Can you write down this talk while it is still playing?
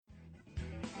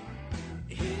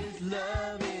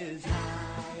love is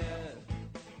higher.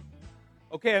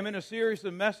 Okay, I'm in a series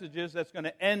of messages that's going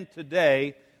to end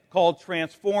today called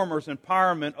Transformers,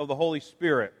 Empowerment of the Holy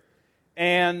Spirit.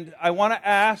 And I want to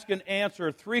ask and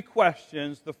answer three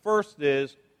questions. The first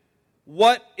is,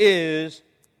 what is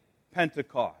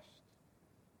Pentecost?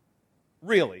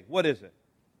 Really, what is it?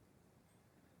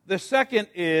 The second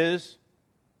is,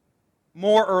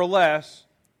 more or less,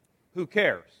 who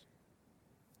cares?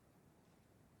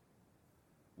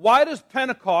 Why does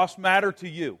Pentecost matter to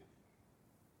you?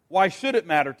 Why should it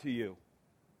matter to you?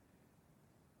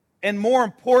 And more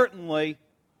importantly,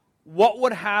 what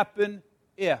would happen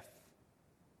if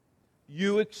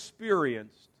you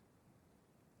experienced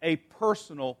a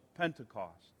personal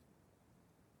Pentecost?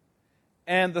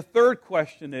 And the third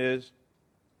question is,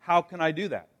 how can I do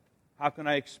that? How can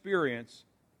I experience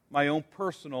my own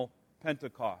personal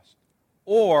Pentecost?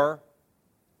 Or,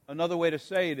 another way to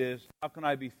say it is, how can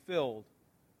I be filled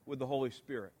with the Holy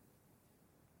Spirit?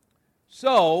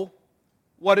 So,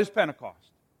 what is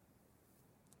Pentecost?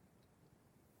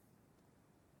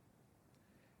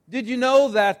 Did you know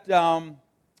that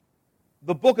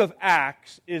the book of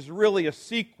Acts is really a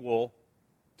sequel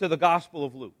to the Gospel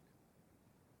of Luke?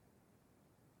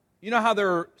 You know how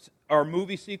there are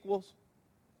movie sequels?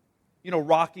 You know,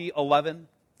 Rocky 11?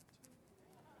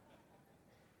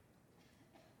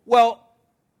 Well,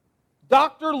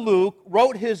 Dr. Luke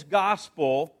wrote his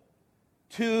Gospel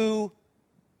to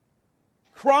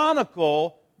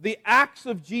chronicle the acts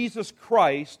of Jesus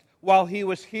Christ while he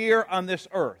was here on this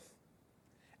earth.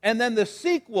 And then the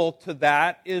sequel to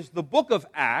that is the book of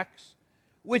Acts,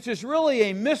 which is really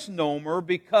a misnomer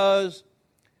because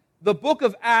the book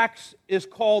of Acts is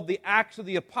called the Acts of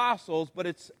the Apostles, but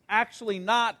it's actually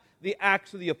not the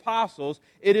Acts of the Apostles.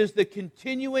 It is the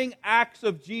continuing acts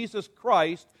of Jesus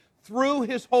Christ through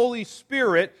His Holy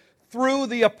Spirit, through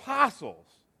the apostles.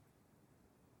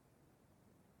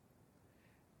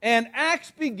 And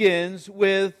Acts begins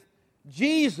with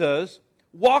Jesus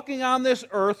walking on this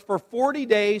earth for 40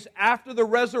 days after the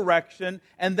resurrection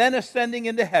and then ascending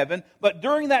into heaven. But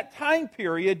during that time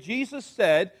period, Jesus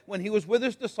said, when He was with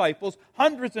His disciples,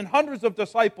 hundreds and hundreds of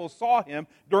disciples saw Him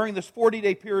during this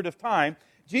 40-day period of time.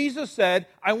 Jesus said,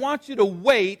 I want you to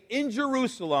wait in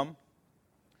Jerusalem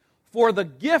for the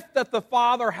gift that the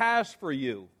Father has for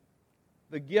you,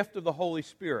 the gift of the Holy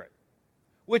Spirit,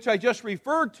 which I just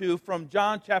referred to from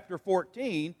John chapter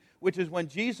 14, which is when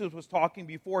Jesus was talking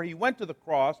before He went to the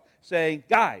cross, saying,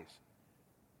 guys,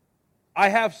 I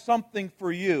have something for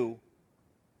you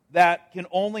that can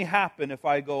only happen if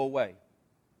I go away.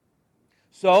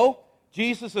 So,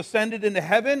 Jesus ascended into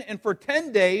heaven, and for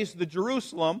 10 days, the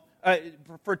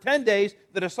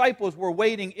disciples were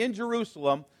waiting in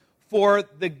Jerusalem for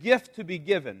the gift to be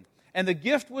given. And the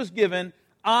gift was given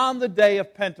on the day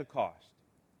of Pentecost.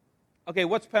 Okay,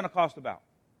 what's Pentecost about?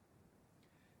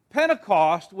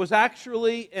 Pentecost was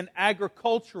actually an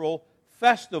agricultural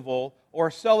festival or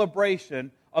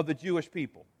celebration of the Jewish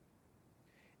people.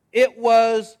 It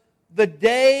was the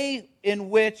day in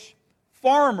which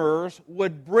farmers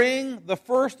would bring the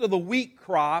first of the wheat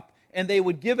crop and they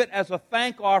would give it as a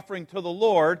thank offering to the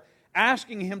Lord,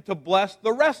 asking Him to bless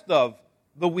the rest of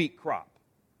the wheat crop.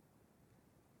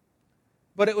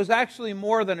 But it was actually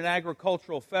more than an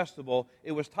agricultural festival.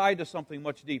 It was tied to something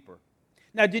much deeper.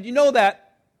 Now, did you know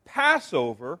that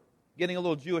Passover, getting a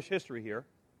little Jewish history here,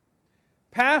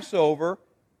 Passover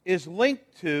is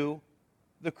linked to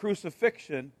the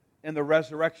crucifixion and the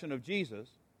resurrection of Jesus.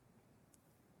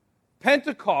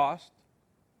 Pentecost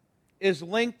is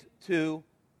linked to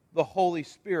the Holy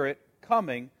Spirit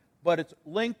coming, but it's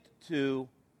linked to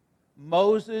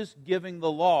Moses giving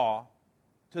the law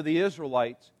to the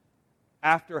Israelites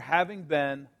after having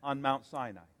been on Mount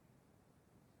Sinai.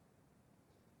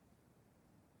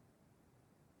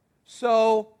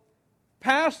 So,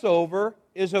 Passover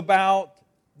is about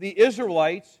the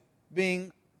Israelites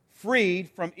being freed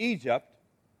from Egypt.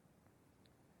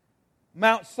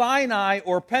 Mount Sinai,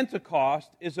 or Pentecost,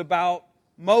 is about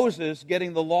Moses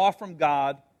getting the law from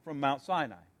God from Mount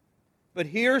Sinai. But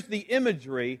here's the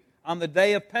imagery on the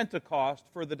day of Pentecost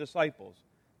for the disciples.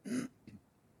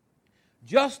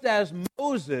 Just as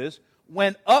Moses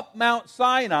went up Mount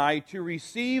Sinai to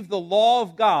receive the law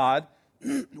of God,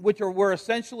 which were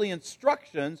essentially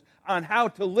instructions on how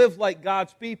to live like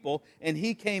God's people, and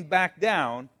he came back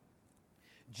down,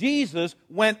 Jesus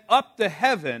went up to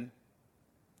heaven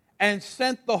and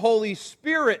sent the Holy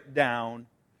Spirit down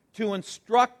to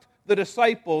instruct the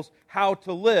disciples how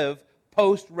to live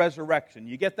post-resurrection.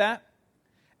 You get that?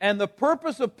 And the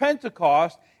purpose of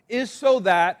Pentecost is so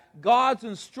that God's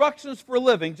instructions for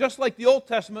living, just like the Old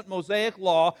Testament Mosaic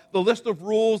law, the list of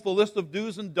rules, the list of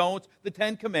do's and don'ts, the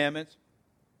 10 commandments,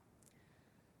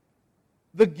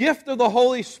 the gift of the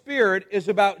Holy Spirit is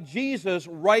about Jesus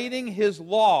writing His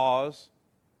laws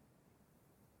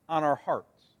on our hearts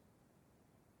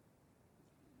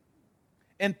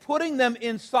and putting them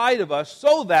inside of us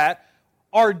so that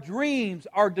our dreams,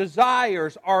 our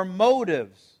desires, our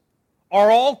motives are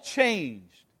all changed.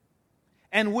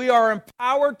 And we are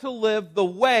empowered to live the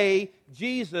way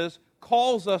Jesus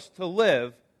calls us to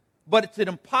live, but it's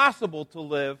impossible to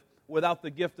live without the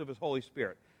gift of His Holy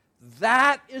Spirit.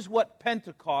 That is what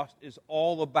Pentecost is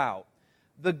all about.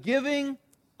 The giving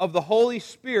of the Holy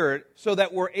Spirit so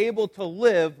that we're able to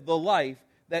live the life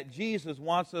that Jesus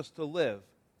wants us to live.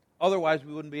 Otherwise,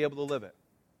 we wouldn't be able to live it.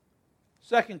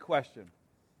 Second question,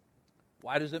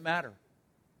 why does it matter?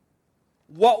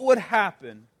 What would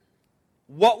happen?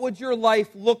 What would your life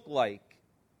look like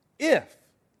if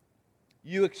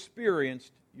you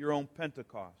experienced your own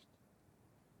Pentecost?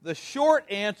 The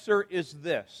short answer is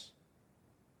this.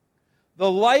 The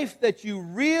life that you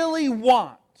really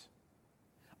want.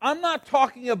 I'm not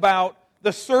talking about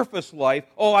the surface life.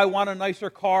 Oh, I want a nicer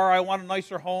car, I want a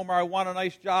nicer home, or I want a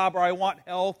nice job, or I want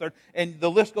health, and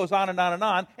the list goes on and on and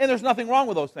on. And there's nothing wrong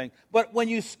with those things. But when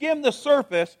you skim the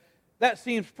surface, that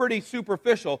seems pretty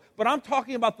superficial. But I'm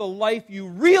talking about the life you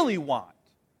really want.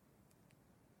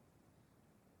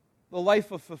 The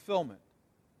life of fulfillment.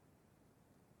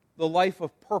 The life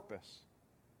of purpose.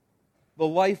 The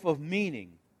life of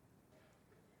meaning.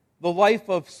 The life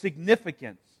of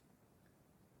significance.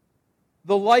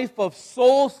 The life of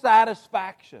soul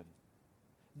satisfaction.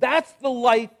 That's the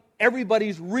life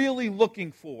everybody's really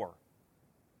looking for.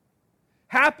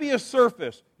 Happy is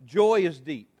surface, joy is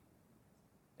deep.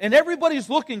 And everybody's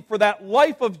looking for that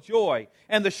life of joy.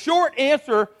 And the short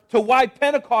answer to why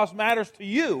Pentecost matters to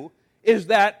you is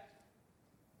that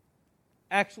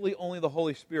actually only the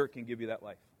Holy Spirit can give you that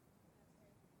life.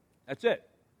 That's it.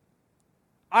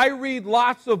 I read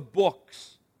lots of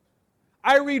books.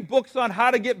 I read books on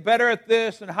how to get better at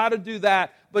this and how to do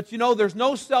that. But you know, there's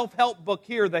no self-help book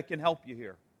here that can help you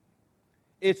here.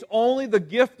 It's only the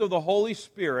gift of the Holy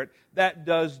Spirit that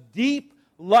does deep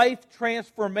life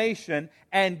transformation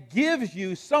and gives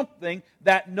you something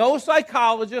that no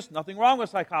psychologist, nothing wrong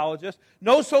with psychologists,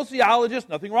 no sociologist,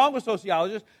 nothing wrong with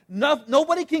sociologists,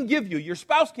 nobody can give you. Your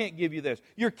spouse can't give you this.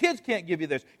 Your kids can't give you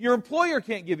this. Your employer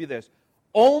can't give you this.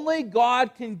 Only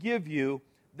God can give you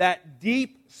that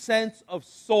deep sense of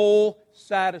soul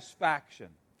satisfaction.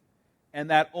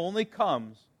 And that only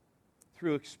comes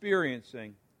through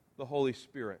experiencing the Holy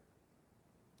Spirit.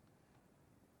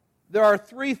 There are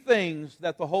three things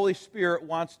that the Holy Spirit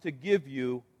wants to give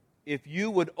you if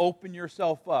you would open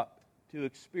yourself up to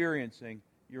experiencing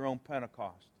your own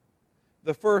Pentecost.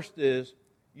 The first is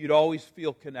you'd always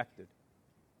feel connected.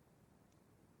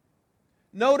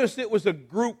 Notice it was a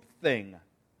group thing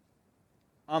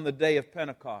on the day of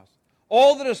Pentecost.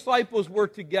 All the disciples were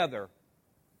together,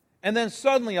 and then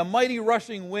suddenly a mighty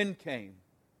rushing wind came.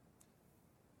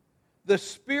 The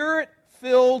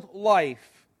Spirit-filled life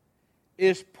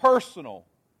is personal,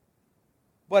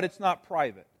 but it's not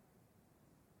private.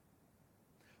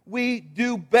 We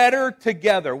do better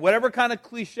together. Whatever kind of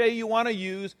cliche you want to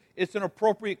use, it's an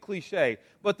appropriate cliche.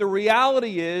 But the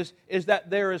reality is that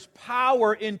there is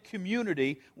power in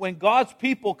community when God's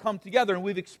people come together, and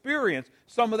we've experienced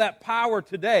some of that power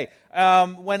today.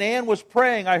 When Ann was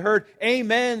praying, I heard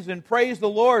amens and praise the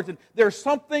Lord. And there's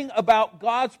something about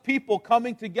God's people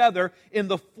coming together in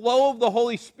the flow of the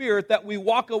Holy Spirit that we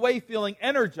walk away feeling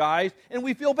energized and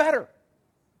we feel better.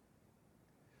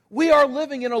 We are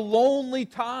living in a lonely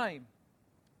time,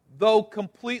 though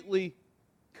completely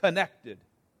connected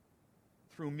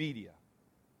through media.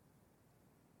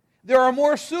 There are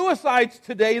more suicides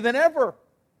today than ever.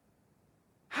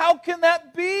 How can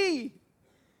that be?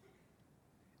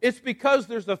 It's because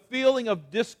there's a feeling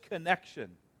of disconnection.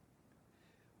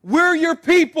 We're your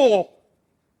people.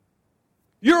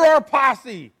 You're our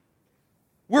posse.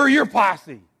 We're your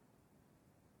posse.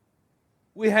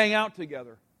 We hang out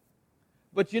together.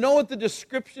 But you know what the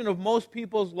description of most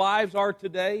people's lives are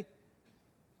today?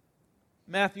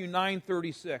 Matthew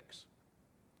 9:36.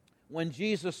 When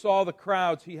Jesus saw the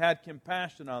crowds, He had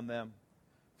compassion on them,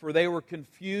 for they were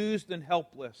confused and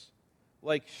helpless,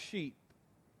 like sheep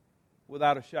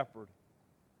without a shepherd.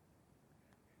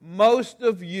 Most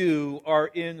of you are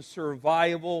in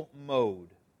survival mode.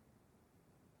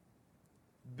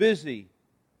 Busy,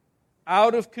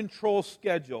 out of control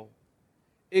schedule,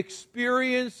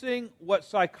 experiencing what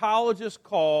psychologists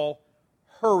call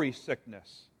hurry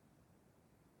sickness.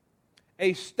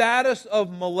 a status of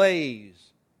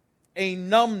malaise, a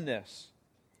numbness,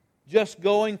 just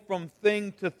going from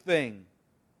thing to thing.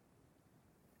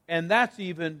 And that's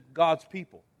even God's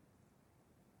people.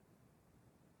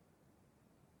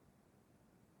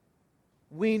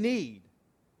 We need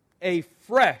a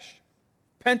fresh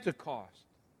Pentecost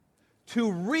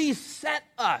to reset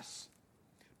us,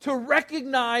 to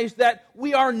recognize that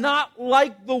we are not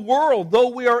like the world, though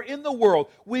we are in the world.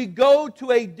 We go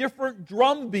to a different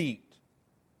drumbeat.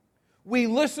 We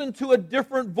listen to a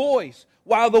different voice.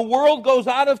 While the world goes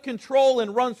out of control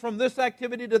and runs from this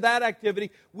activity to that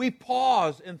activity, we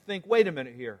pause and think, wait a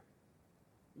minute here.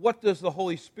 What does the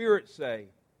Holy Spirit say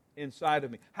inside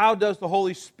of me? How does the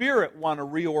Holy Spirit want to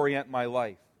reorient my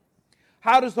life?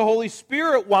 How does the Holy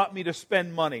Spirit want me to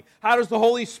spend money? How does the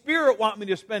Holy Spirit want me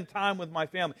to spend time with my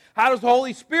family? How does the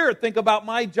Holy Spirit think about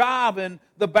my job and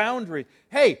the boundaries?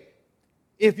 Hey,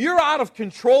 if you're out of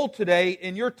control today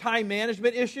in your time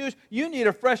management issues, you need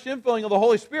a fresh infilling of the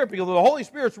Holy Spirit, because the Holy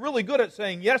Spirit's really good at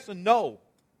saying yes and no.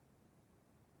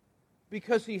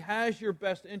 Because He has your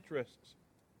best interests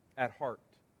at heart.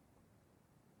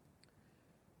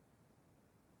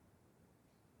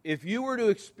 If you were to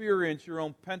experience your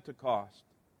own Pentecost,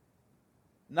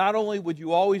 not only would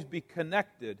you always be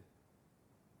connected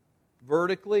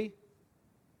vertically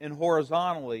and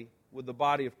horizontally with the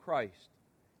body of Christ,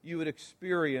 you would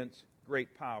experience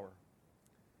great power.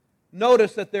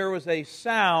 Notice that there was a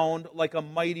sound like a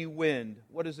mighty wind.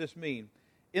 What does this mean?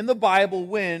 In the Bible,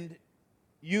 wind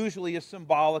usually is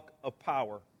symbolic of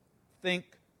power. Think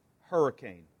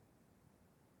hurricane.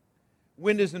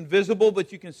 Wind is invisible,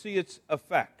 but you can see its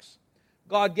effects.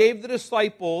 God gave the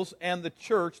disciples and the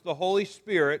church the Holy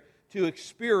Spirit to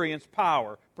experience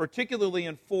power, particularly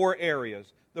in 4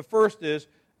 areas. The first is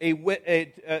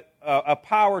a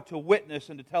power to witness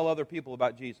and to tell other people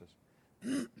about Jesus.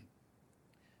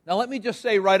 Now let me just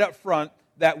say right up front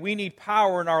that we need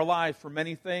power in our lives for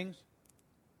many things,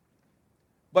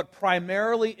 but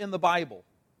primarily in the Bible,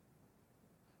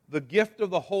 the gift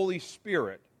of the Holy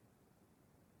Spirit,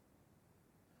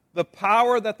 the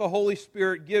power that the Holy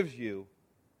Spirit gives you,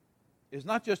 is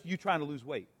not just you trying to lose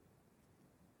weight.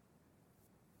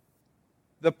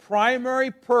 The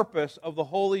primary purpose of the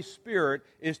Holy Spirit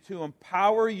is to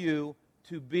empower you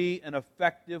to be an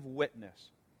effective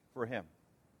witness for Him.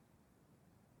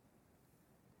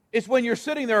 It's when you're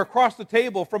sitting there across the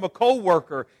table from a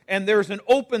coworker and there's an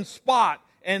open spot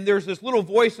and there's this little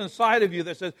voice inside of you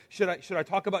that says, should I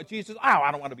talk about Jesus? Oh,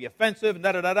 I don't want to be offensive, and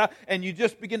da-da-da-da. And you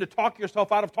just begin to talk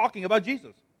yourself out of talking about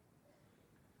Jesus.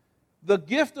 The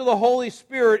gift of the Holy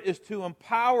Spirit is to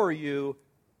empower you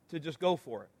to just go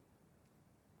for it.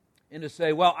 And to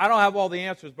say, well, I don't have all the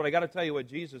answers, but I got to tell you what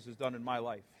Jesus has done in my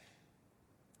life.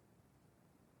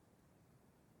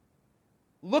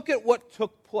 Look at what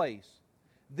took place.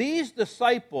 These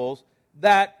disciples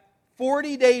that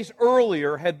 40 days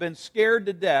earlier had been scared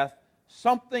to death,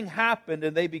 something happened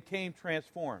and they became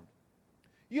transformed.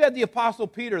 You had the Apostle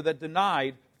Peter that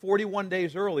denied 41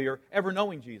 days earlier ever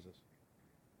knowing Jesus.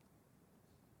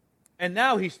 And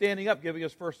now he's standing up giving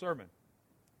his first sermon.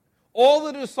 All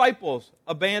the disciples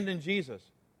abandoned Jesus.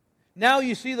 Now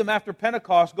you see them after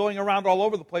Pentecost going around all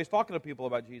over the place talking to people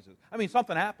about Jesus. I mean,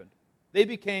 something happened. They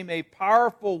became a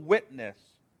powerful witness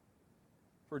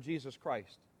for Jesus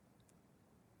Christ.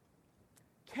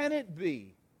 Can it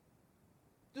be,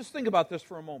 just think about this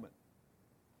for a moment,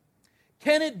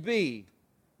 can it be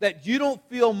that you don't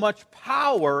feel much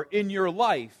power in your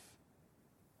life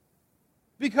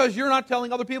because you're not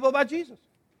telling other people about Jesus?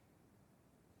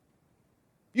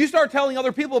 You start telling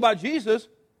other people about Jesus,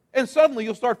 and suddenly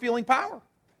you'll start feeling power.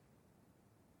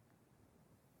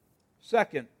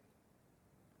 Second,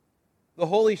 the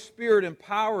Holy Spirit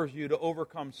empowers you to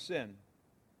overcome sin.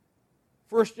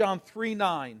 1 John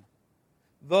 3:9,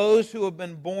 those who have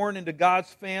been born into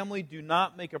God's family do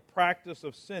not make a practice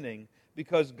of sinning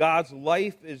because God's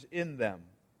life is in them.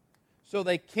 So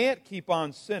they can't keep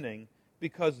on sinning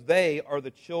because they are the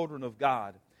children of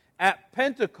God. At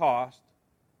Pentecost,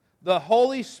 the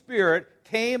Holy Spirit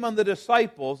came on the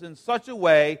disciples in such a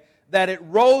way that it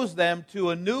rose them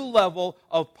to a new level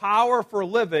of power for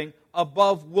living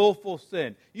above willful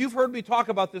sin. You've heard me talk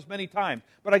about this many times,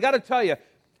 but I got to tell you,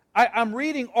 I'm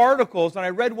reading articles, and I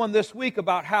read one this week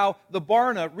about how the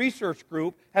Barna Research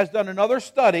Group has done another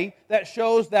study that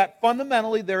shows that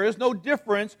fundamentally there is no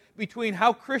difference between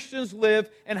how Christians live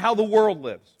and how the world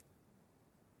lives.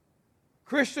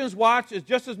 Christians watch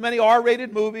just as many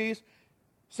R-rated movies,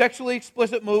 sexually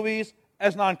explicit movies,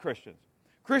 as non-Christians.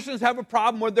 Christians have a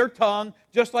problem with their tongue,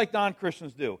 just like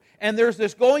non-Christians do. And there's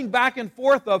this going back and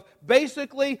forth of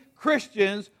basically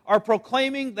Christians are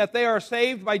proclaiming that they are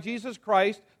saved by Jesus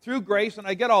Christ through grace, and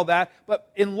I get all that,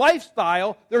 but in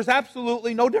lifestyle, there's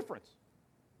absolutely no difference.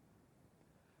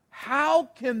 How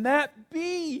can that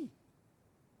be,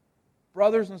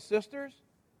 brothers and sisters?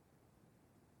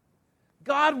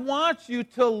 God wants you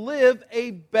to live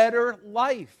a better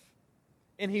life.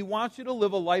 And He wants you to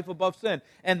live a life above sin.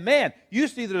 And man, you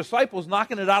see the disciples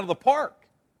knocking it out of the park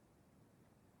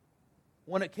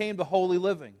when it came to holy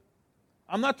living.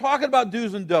 I'm not talking about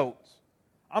do's and don'ts.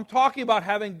 I'm talking about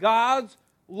having God's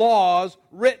laws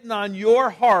written on your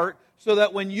heart so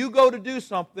that when you go to do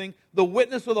something, the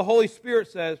witness of the Holy Spirit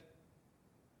says,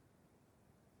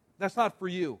 that's not for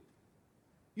you.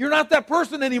 You're not that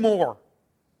person anymore.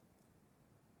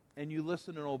 And you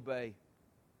listen and obey.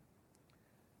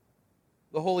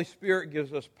 The Holy Spirit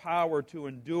gives us power to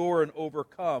endure and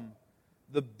overcome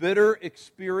the bitter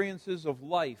experiences of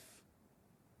life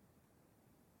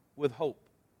with hope.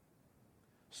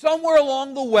 Somewhere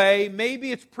along the way,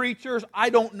 maybe it's preachers, I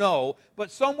don't know,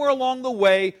 but somewhere along the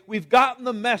way, we've gotten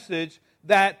the message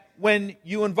that when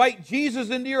you invite Jesus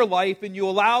into your life and you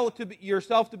allow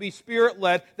yourself to be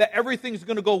Spirit-led, that everything's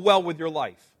going to go well with your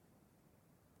life.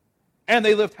 And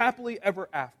they lived happily ever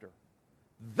after.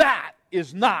 That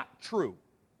is not true.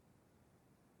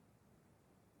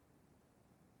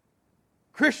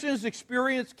 Christians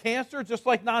experience cancer just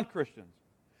like non-Christians.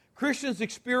 Christians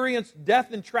experience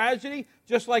death and tragedy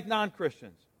just like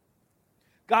non-Christians.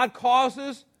 God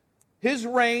causes His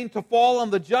rain to fall on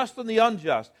the just and the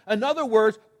unjust. In other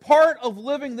words, part of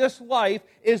living this life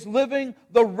is living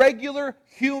the regular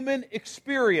human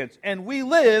experience. And we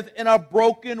live in a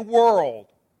broken world.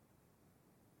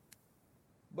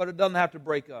 But it doesn't have to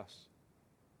break us.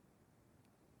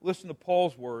 Listen to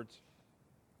Paul's words.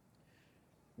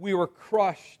 We were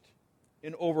crushed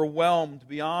and overwhelmed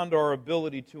beyond our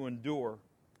ability to endure.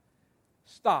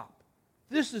 Stop.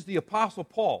 This is the Apostle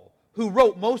Paul, who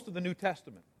wrote most of the New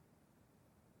Testament.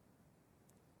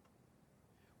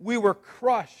 We were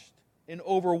crushed and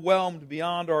overwhelmed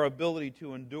beyond our ability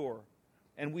to endure,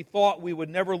 and we thought we would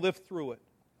never live through it.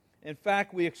 In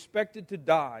fact, we expected to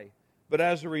die, but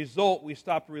as a result, we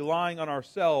stopped relying on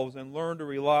ourselves and learned to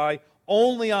rely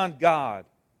only on God,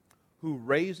 who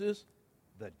raises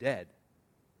the dead.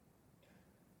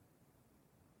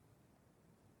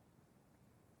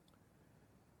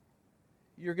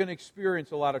 You're going to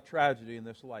experience a lot of tragedy in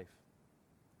this life.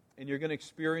 And you're going to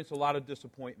experience a lot of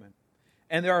disappointment.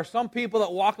 And there are some people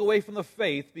that walk away from the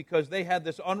faith because they had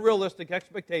this unrealistic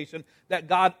expectation that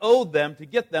God owed them to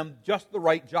get them just the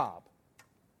right job.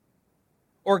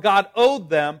 Or God owed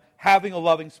them having a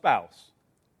loving spouse.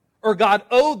 Or God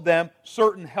owed them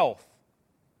certain health.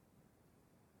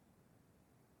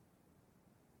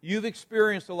 You've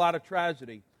experienced a lot of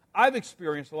tragedy. I've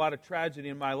experienced a lot of tragedy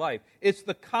in my life. It's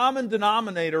the common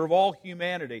denominator of all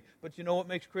humanity. But you know what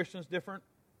makes Christians different?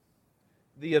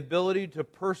 The ability to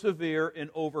persevere and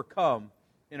overcome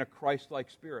in a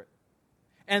Christ-like spirit.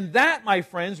 And that, my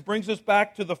friends, brings us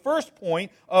back to the first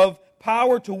point of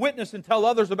power to witness and tell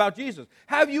others about Jesus.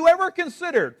 Have you ever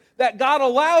considered that God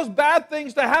allows bad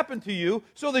things to happen to you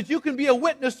so that you can be a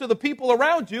witness to the people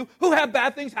around you who have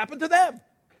bad things happen to them?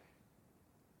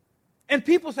 And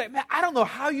people say, man, I don't know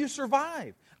how you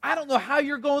survive. I don't know how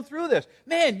you're going through this.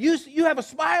 Man, you have a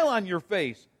smile on your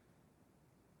face.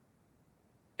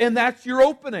 And that's your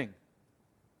opening.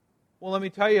 Well, let me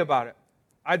tell you about it.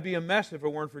 I'd be a mess if it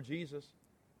weren't for Jesus.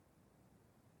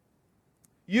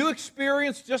 You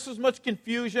experience just as much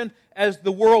confusion as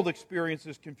the world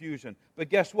experiences confusion. But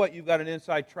guess what? You've got an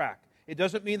inside track. It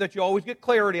doesn't mean that you always get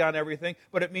clarity on everything,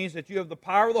 but it means that you have the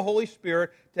power of the Holy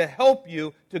Spirit to help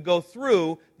you to go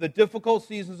through the difficult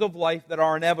seasons of life that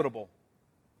are inevitable.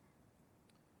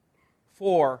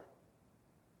 4,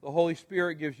 the Holy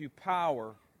Spirit gives you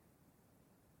power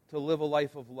to live a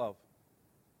life of love.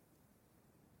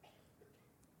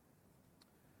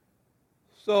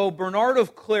 So Bernard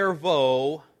of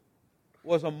Clairvaux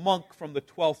was a monk from the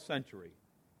 12th century.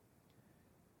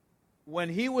 When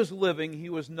he was living, he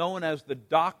was known as the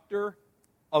doctor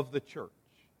of the church.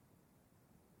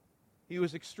 He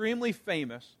was extremely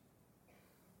famous.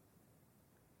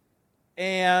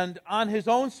 And on his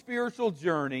own spiritual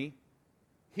journey,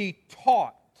 he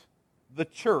taught the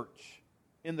church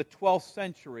in the 12th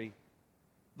century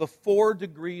the 4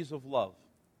 degrees of love.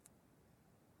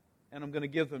 And I'm going to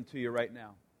give them to you right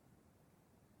now.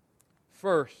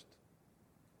 First,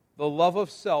 the love of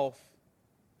self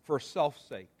for self's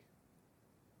sake.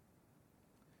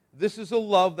 This is a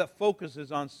love that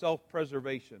focuses on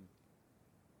self-preservation.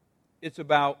 It's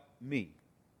about me.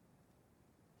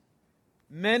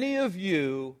 Many of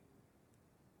you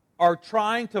are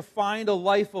trying to find a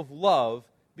life of love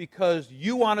because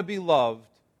you want to be loved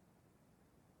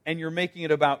and you're making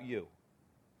it about you.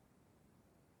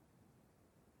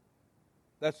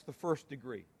 That's the first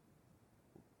degree.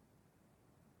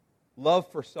 Love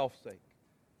for self's sake.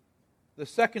 The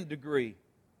second degree,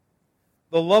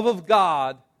 the love of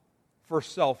God for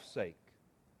self's sake.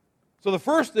 So the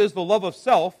first is the love of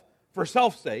self for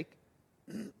self's sake.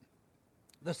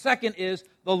 The second is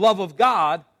the love of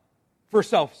God for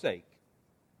self's sake.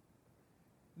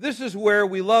 This is where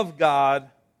we love God,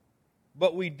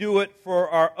 but we do it for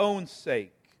our own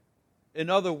sake. In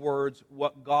other words,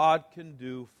 what God can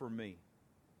do for me.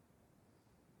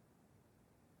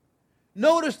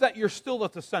 Notice that you're still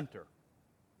at the center.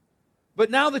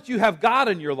 But now that you have God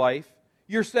in your life,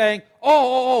 you're saying,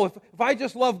 if I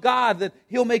just love God, that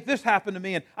He'll make this happen to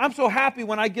me, and I'm so happy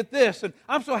when I get this, and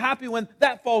I'm so happy when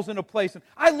that falls into place, and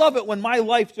I love it when my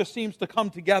life just seems to come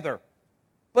together.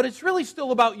 But it's really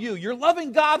still about you. You're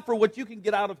loving God for what you can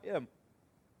get out of Him.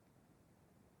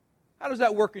 How does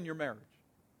that work in your marriage?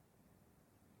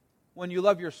 When you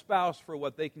love your spouse for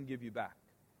what they can give you back.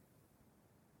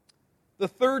 The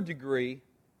third degree,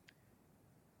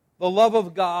 the love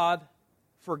of God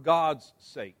for God's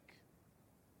sake.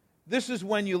 This is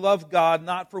when you love God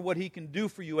not for what He can do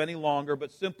for you any longer,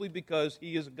 but simply because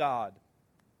He is God.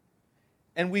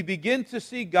 And we begin to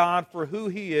see God for who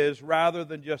He is rather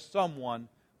than just someone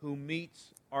who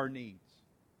meets our needs.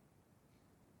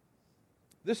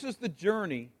 This is the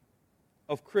journey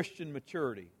of Christian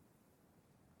maturity.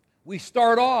 We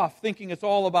start off thinking it's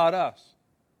all about us.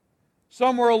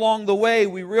 Somewhere along the way,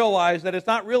 we realize that it's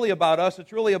not really about us,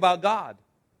 it's really about God.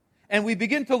 And we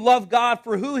begin to love God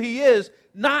for who He is,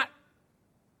 not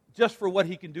just for what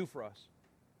He can do for us.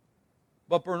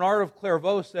 But Bernard of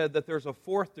Clairvaux said that there's a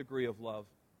fourth degree of love,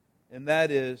 and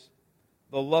that is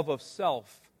the love of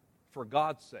self for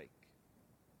God's sake.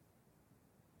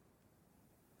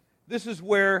 This is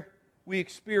where we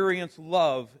experience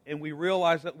love, and we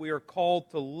realize that we are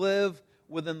called to live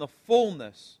within the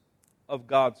fullness of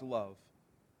God's love.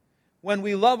 When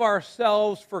we love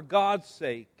ourselves for God's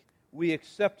sake, we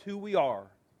accept who we are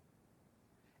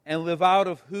and live out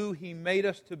of who He made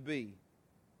us to be.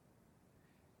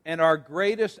 And our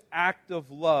greatest act of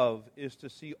love is to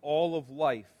see all of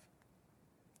life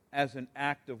as an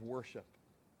act of worship.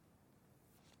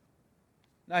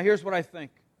 Now here's what I think.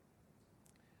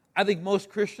 I think most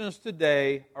Christians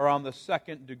today are on the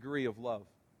second degree of love.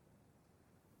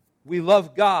 We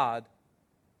love God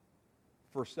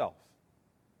for self.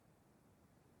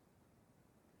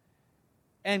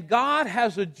 And God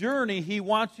has a journey He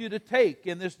wants you to take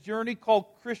in this journey called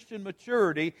Christian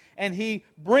maturity, and He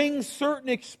brings certain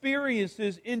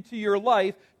experiences into your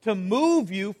life to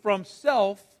move you from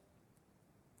self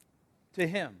to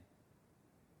Him.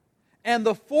 And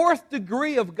the fourth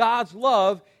degree of God's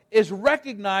love is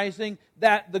recognizing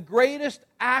that the greatest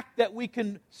act that we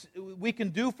can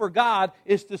do for God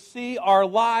is to see our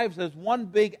lives as one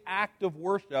big act of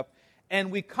worship, and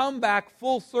we come back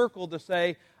full circle to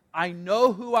say, I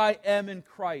know who I am in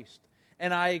Christ,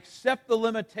 and I accept the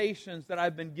limitations that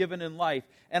I've been given in life,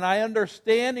 and I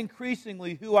understand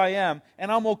increasingly who I am,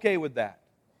 and I'm okay with that.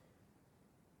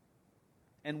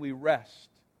 And we rest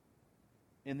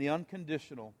in the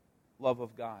unconditional love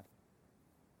of God.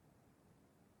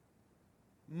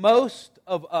 Most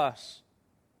of us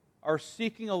are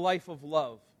seeking a life of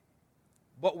love,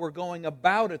 but we're going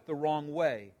about it the wrong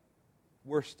way.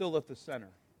 We're still at the center.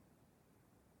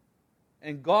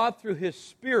 And God, through His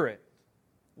Spirit,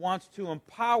 wants to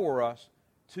empower us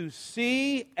to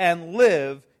see and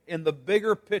live in the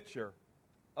bigger picture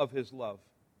of His love.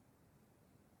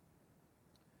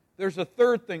 There's a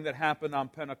third thing that happened on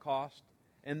Pentecost,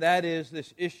 and that is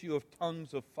this issue of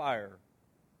tongues of fire.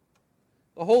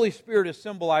 The Holy Spirit is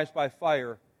symbolized by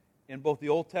fire in both the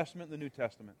Old Testament and the New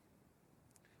Testament.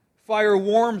 Fire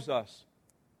warms us,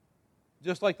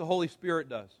 just like the Holy Spirit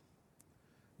does.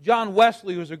 John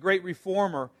Wesley was a great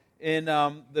reformer in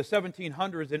the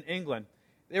 1700s in England.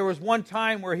 There was one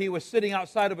time where he was sitting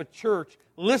outside of a church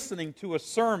listening to a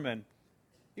sermon.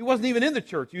 He wasn't even in the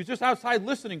church. He was just outside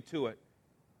listening to it.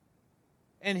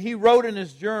 And he wrote in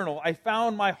his journal, I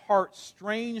found my heart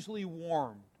strangely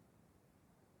warmed.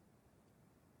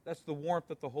 That's the warmth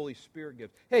that the Holy Spirit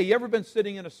gives. Hey, you ever been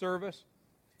sitting in a service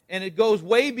and it goes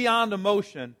way beyond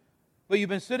emotion, but you've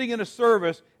been sitting in a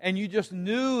service and you just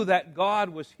knew that God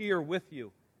was here with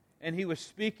you and He was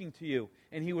speaking to you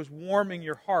and He was warming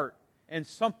your heart and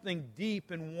something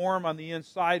deep and warm on the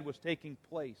inside was taking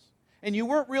place. And you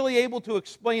weren't really able to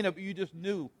explain it, but you just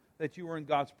knew that you were in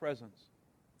God's presence.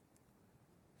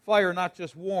 Fire not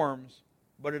just warms,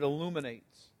 but it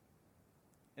illuminates.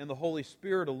 And the Holy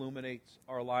Spirit illuminates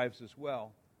our lives as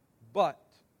well. But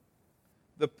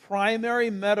the primary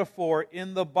metaphor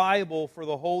in the Bible for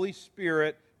the Holy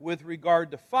Spirit with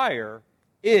regard to fire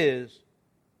is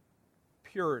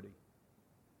purity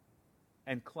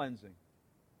and cleansing.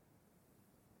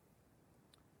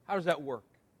 How does that work?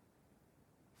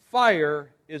 Fire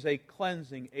is a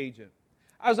cleansing agent.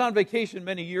 I was on vacation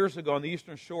many years ago on the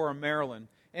eastern shore of Maryland,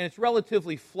 and it's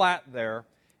relatively flat there.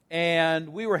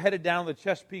 And we were headed down to the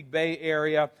Chesapeake Bay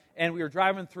area, and we were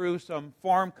driving through some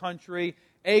farm country,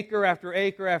 acre after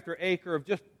acre after acre of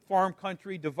just farm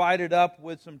country divided up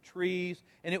with some trees,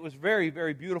 and it was a very,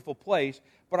 very beautiful place.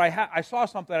 But I saw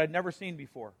something I'd never seen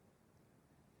before.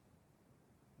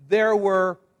 There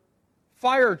were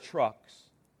fire trucks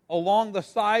along the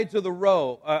sides of the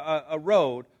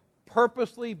road,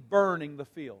 purposely burning the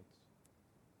fields.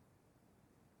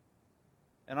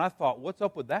 And I thought, what's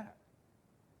up with that?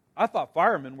 I thought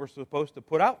firemen were supposed to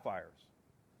put out fires,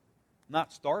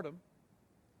 not start them.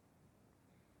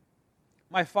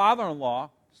 My father-in-law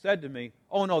said to me,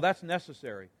 oh no, that's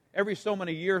necessary. Every so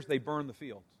many years they burn the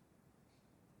fields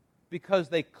because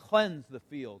they cleanse the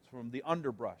fields from the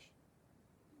underbrush,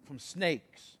 from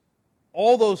snakes,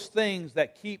 all those things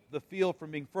that keep the field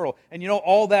from being fertile. And you know,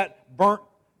 all that burnt,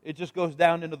 it just goes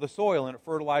down into the soil and it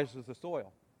fertilizes the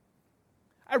soil.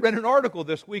 I read an article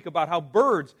this week about how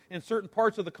birds in certain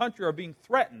parts of the country are being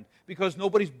threatened because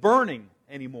nobody's burning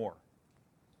anymore.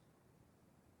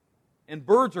 And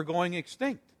birds are going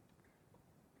extinct.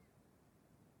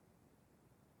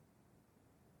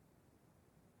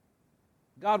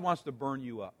 God wants to burn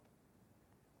you up.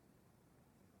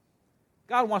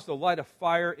 God wants to light a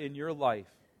fire in your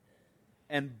life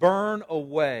and burn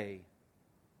away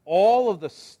all of the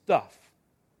stuff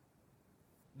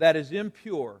that is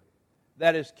impure,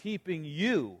 that is keeping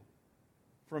you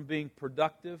from being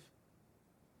productive,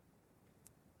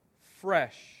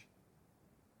 fresh,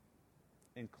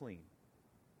 and clean.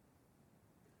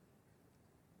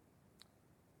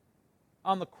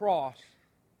 On the cross,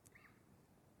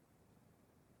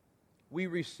 we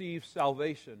receive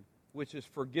salvation, which is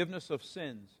forgiveness of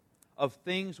sins, of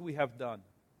things we have done.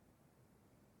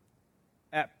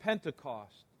 At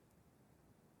Pentecost,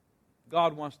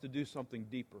 God wants to do something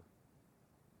deeper.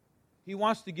 He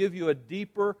wants to give you a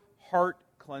deeper heart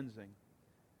cleansing.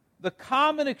 The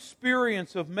common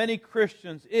experience of many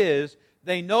Christians is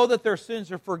they know that their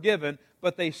sins are forgiven,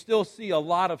 but they still see a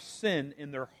lot of sin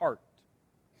in their heart.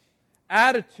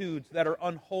 Attitudes that are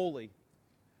unholy,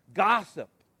 gossip,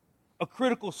 a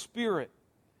critical spirit,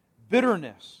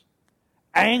 bitterness,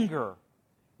 anger.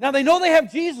 Now they know they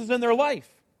have Jesus in their life,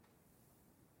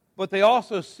 but they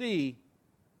also see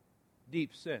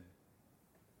deep sin.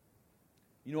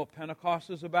 You know what Pentecost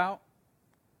is about?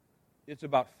 It's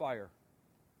about fire.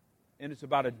 And it's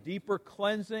about a deeper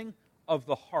cleansing of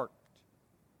the heart.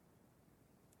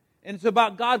 And it's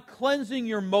about God cleansing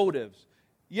your motives.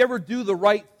 You ever do the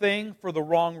right thing for the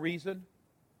wrong reason?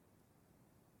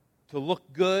 To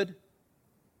look good,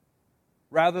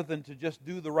 rather than to just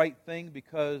do the right thing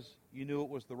because you knew it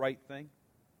was the right thing?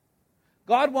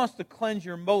 God wants to cleanse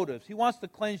your motives. He wants to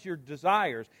cleanse your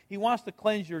desires. He wants to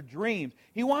cleanse your dreams.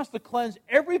 He wants to cleanse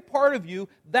every part of you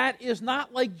that is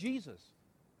not like Jesus.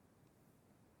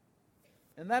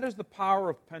 And that is the power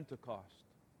of Pentecost.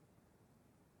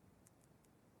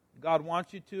 God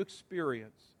wants you to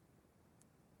experience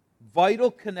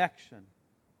vital connection,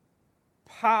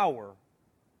 power,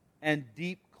 and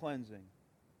deep cleansing.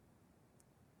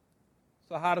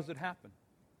 So how does it happen?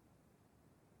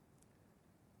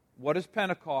 What is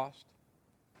Pentecost?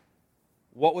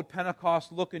 What would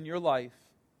Pentecost look in your life?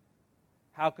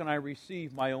 How can I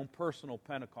receive my own personal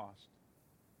Pentecost?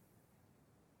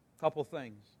 A couple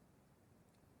things.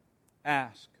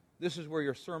 Ask. This is where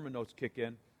your sermon notes kick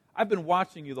in. I've been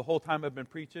watching you the whole time I've been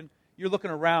preaching. You're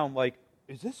looking around like,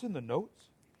 is this in the notes?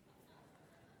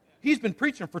 He's been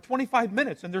preaching for 25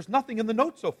 minutes and there's nothing in the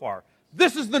notes so far.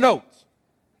 This is the notes.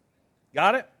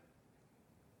 Got it?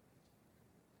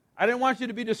 I didn't want you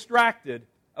to be distracted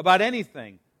about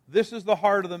anything. This is the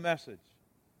heart of the message.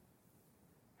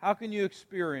 How can you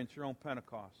experience your own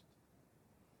Pentecost?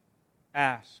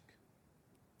 Ask.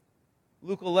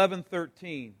 Luke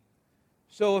 11:13.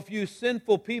 So if you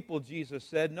sinful people, Jesus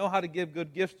said, know how to give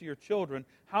good gifts to your children,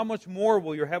 how much more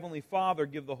will your heavenly Father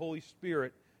give the Holy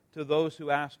Spirit to those who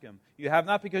ask Him? You have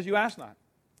not because you ask not.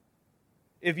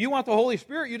 If you want the Holy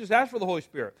Spirit, you just ask for the Holy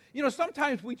Spirit. You know,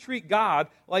 sometimes we treat God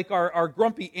like our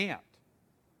grumpy aunt.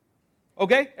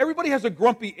 Okay? Everybody has a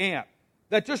grumpy aunt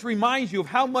that just reminds you of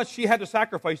how much she had to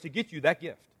sacrifice to get you that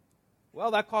gift. Well,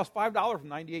 that cost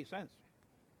 $5.98.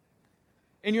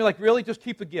 And you're like, really? Just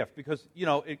keep the gift because,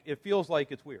 it feels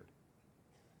like it's weird.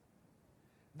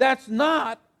 That's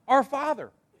not our Father.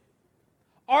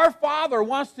 Our Father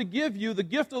wants to give you the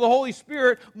gift of the Holy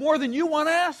Spirit more than you want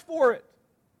to ask for it.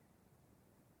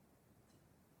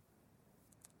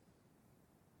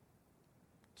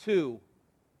 Two,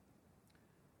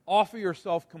 offer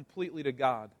yourself completely to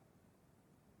God.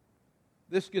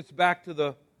 This gets back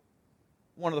to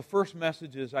one of the first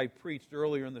messages I preached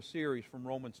earlier in the series from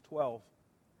Romans 12.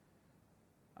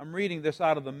 I'm reading this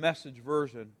out of the Message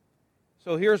version.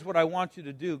 So here's what I want you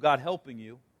to do, God helping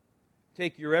you.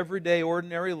 Take your everyday,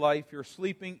 ordinary life, your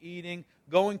sleeping, eating,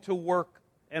 going to work,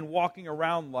 and walking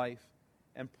around life,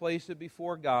 and place it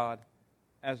before God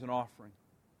as an offering.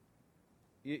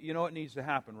 You know what needs to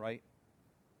happen, right?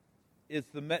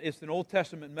 It's an Old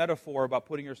Testament metaphor about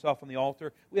putting yourself on the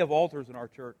altar. We have altars in our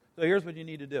church. So here's what you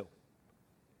need to do.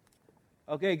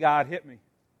 Okay, God, hit me.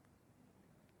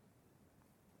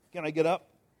 Can I get up?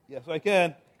 Yes, I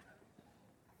can.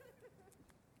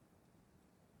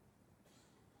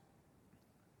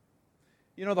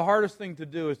 The hardest thing to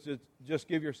do is to just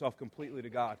give yourself completely to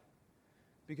God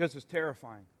because it's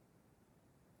terrifying.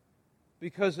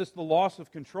 Because it's the loss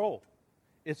of control.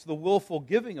 It's the willful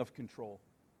giving of control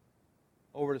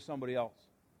over to somebody else.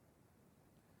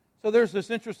 So there's this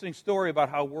interesting story about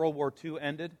how World War II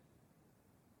ended.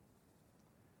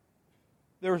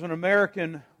 There was an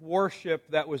American warship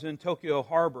that was in Tokyo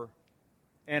Harbor,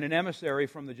 and an emissary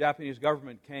from the Japanese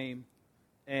government came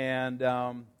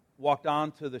and walked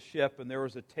onto the ship, and there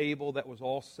was a table that was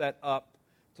all set up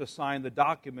to sign the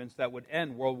documents that would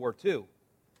end World War II.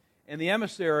 And the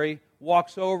emissary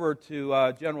walks over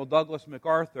to General Douglas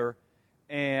MacArthur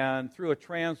and, through a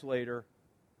translator,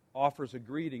 offers a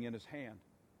greeting in his hand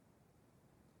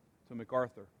to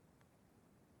MacArthur.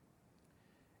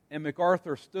 And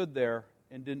MacArthur stood there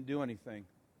and didn't do anything.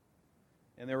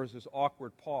 And there was this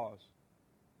awkward pause.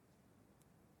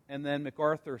 And then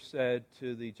MacArthur said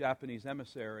to the Japanese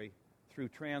emissary, through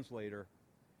translator,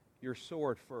 "Your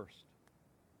sword first."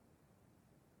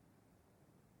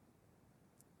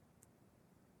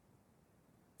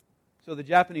 So the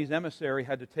Japanese emissary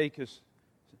had to take his,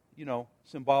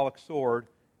 symbolic sword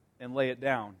and lay it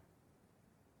down.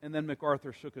 And then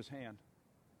MacArthur shook his hand.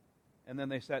 And then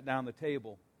they sat down at the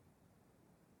table.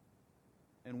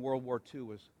 And World War II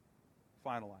was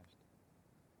finalized.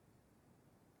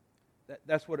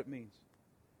 That's what it means.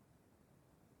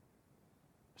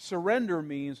 Surrender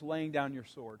means laying down your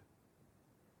sword.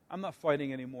 I'm not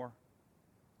fighting anymore.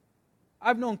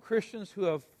 I've known Christians who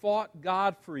have fought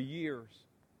God for years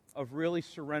of really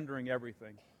surrendering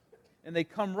everything. And they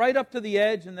come right up to the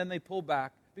edge and then they pull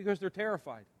back because they're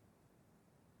terrified.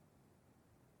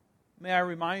 May I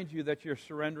remind you that you're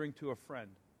surrendering to a friend,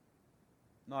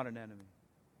 not an enemy.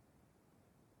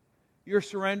 You're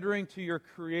surrendering to your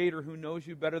Creator who knows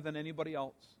you better than anybody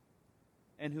else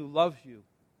and who loves you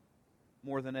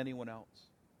more than anyone else.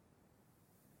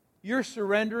 You're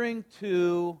surrendering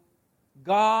to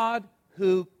God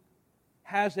who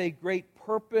has a great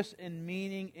purpose and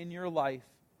meaning in your life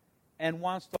and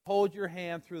wants to hold your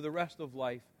hand through the rest of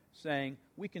life, saying,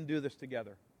 we can do this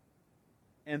together.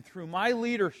 And through my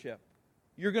leadership,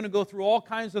 you're going to go through all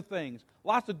kinds of things,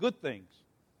 lots of good things,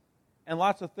 and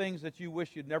lots of things that you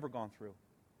wish you'd never gone through.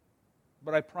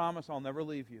 But I promise I'll never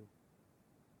leave you.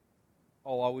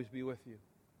 I'll always be with you.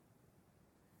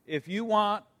 If you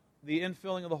want the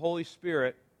infilling of the Holy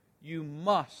Spirit, you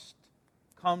must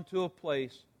come to a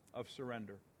place of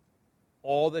surrender.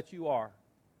 All that you are,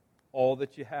 all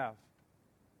that you have.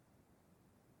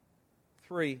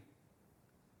 3,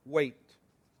 wait.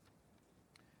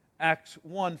 Acts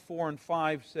 1, 4, and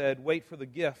 5 said, "Wait for the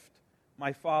gift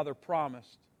my Father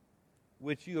promised,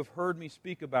 which you have heard me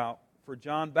speak about. For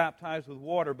John baptized with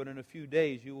water, but in a few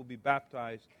days you will be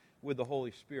baptized with the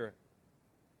Holy Spirit."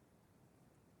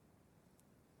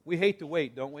 We hate to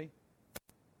wait, don't we?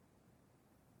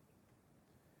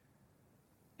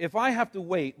 If I have to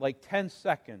wait like 10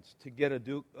 seconds to get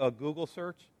a Google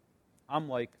search, I'm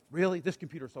like, really? This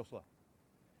computer's so slow.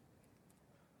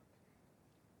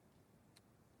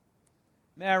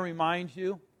 May I remind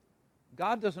you,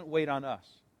 God doesn't wait on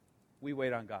us. We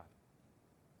wait on God.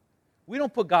 We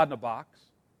don't put God in a box.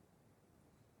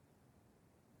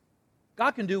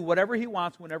 God can do whatever He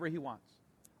wants whenever He wants.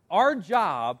 Our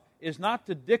job is not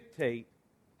to dictate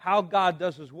how God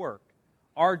does His work.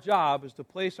 Our job is to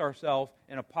place ourselves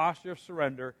in a posture of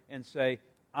surrender and say,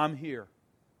 I'm here,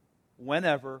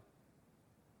 whenever,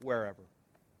 wherever.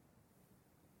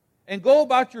 And go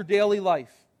about your daily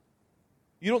life.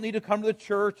 You don't need to come to the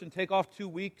church and take off 2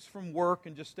 weeks from work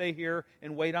and just stay here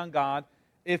and wait on God.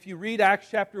 If you read Acts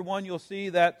chapter 1, you'll see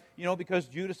that, because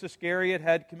Judas Iscariot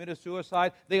had committed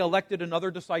suicide, they elected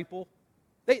another disciple.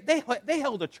 They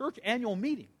held a church annual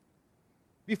meeting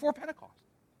before Pentecost.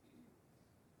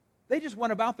 They just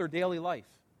went about their daily life.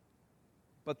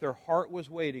 But their heart was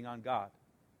waiting on God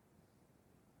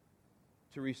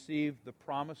to receive the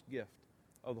promised gift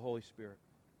of the Holy Spirit.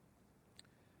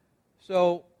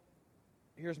 So,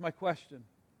 here's my question.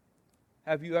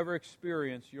 Have you ever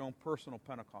experienced your own personal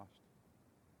Pentecost?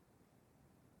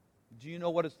 Do you know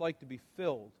what it's like to be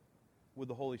filled with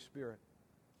the Holy Spirit?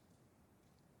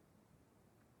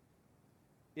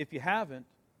 If you haven't,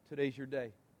 today's your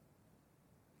day.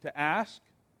 To ask,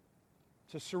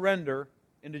 to surrender,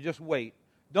 and to just wait.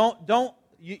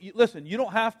 Listen, you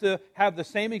don't have to have the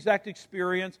same exact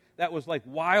experience that was like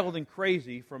wild and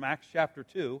crazy from Acts chapter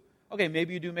 2. Okay,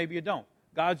 maybe you do, maybe you don't.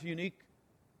 God's unique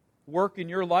work in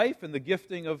your life and the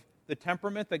gifting of the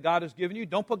temperament that God has given you.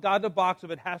 Don't put God in a box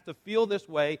of it has to feel this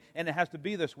way and it has to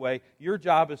be this way. Your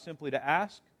job is simply to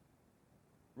ask,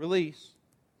 release,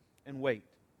 and wait.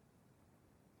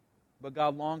 But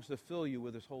God longs to fill you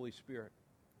with His Holy Spirit.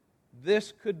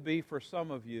 This could be, for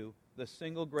some of you, the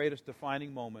single greatest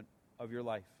defining moment of your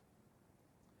life.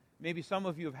 Maybe some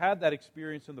of you have had that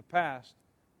experience in the past,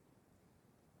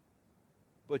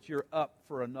 but you're up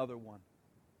for another one.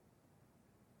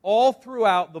 All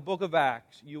throughout the book of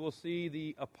Acts, you will see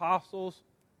the apostles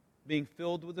being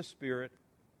filled with the Spirit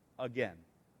again.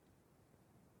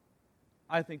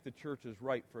 I think the church is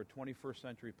ripe for a 21st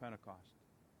century Pentecost.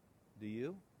 Do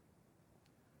you?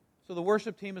 So the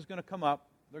worship team is going to come up.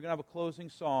 They're going to have a closing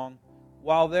song.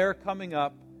 While they're coming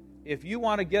up, if you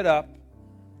want to get up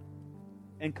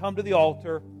and come to the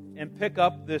altar and pick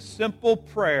up this simple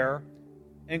prayer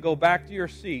and go back to your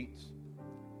seats,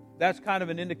 that's kind of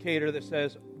an indicator that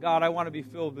says, God, I want to be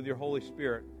filled with your Holy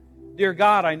Spirit. Dear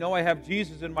God, I know I have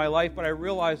Jesus in my life, but I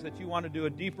realize that you want to do a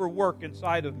deeper work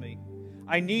inside of me.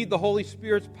 I need the Holy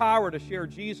Spirit's power to share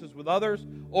Jesus with others,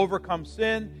 overcome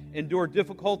sin, endure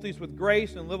difficulties with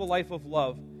grace, and live a life of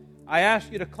love. I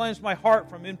ask you to cleanse my heart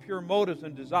from impure motives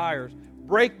and desires.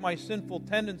 Break my sinful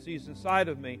tendencies inside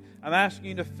of me. I'm asking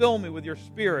you to fill me with your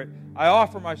Spirit. I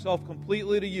offer myself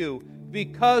completely to you.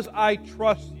 Because I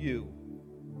trust you,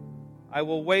 I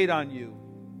will wait on you.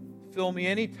 Fill me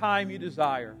any time you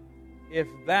desire. If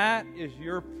that is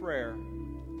your prayer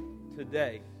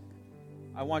today,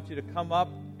 I want you to come up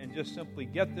and just simply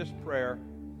get this prayer.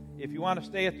 If you want to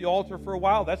stay at the altar for a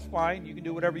while, that's fine. You can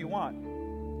do whatever you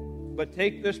want. But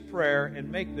take this prayer and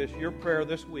make this your prayer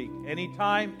this week.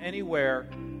 Anytime, anywhere,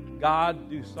 God,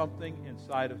 do something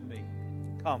inside of me.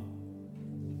 Come.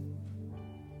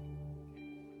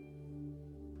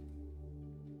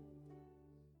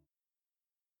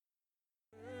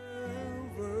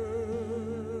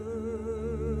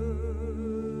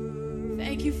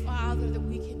 Thank you, Father, that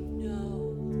we can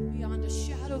know beyond a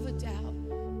shadow of a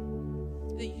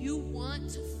doubt that you want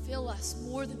to fill us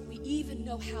more than we even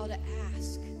know how to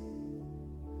ask.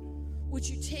 Would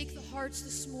you take the hearts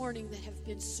this morning that have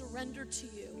been surrendered to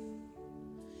you,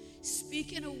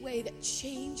 speak in a way that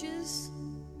changes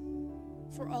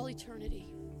for all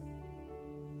eternity?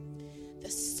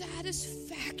 The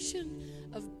satisfaction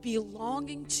of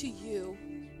belonging to you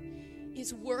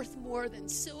is worth more than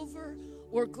silver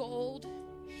or gold.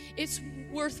 It's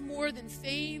worth more than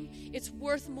fame. It's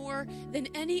worth more than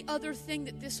any other thing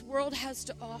that this world has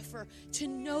to offer. To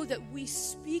know that we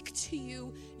speak to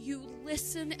you, you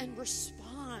listen and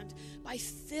respond by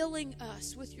filling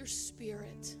us with your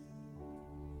Spirit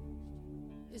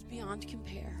is beyond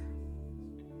compare.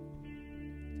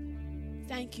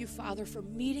 Thank you, Father, for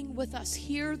meeting with us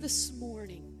here this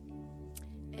morning.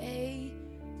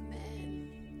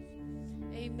 Amen.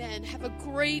 Amen. Have a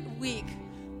great week.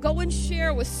 Go and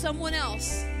share with someone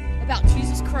else about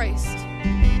Jesus Christ.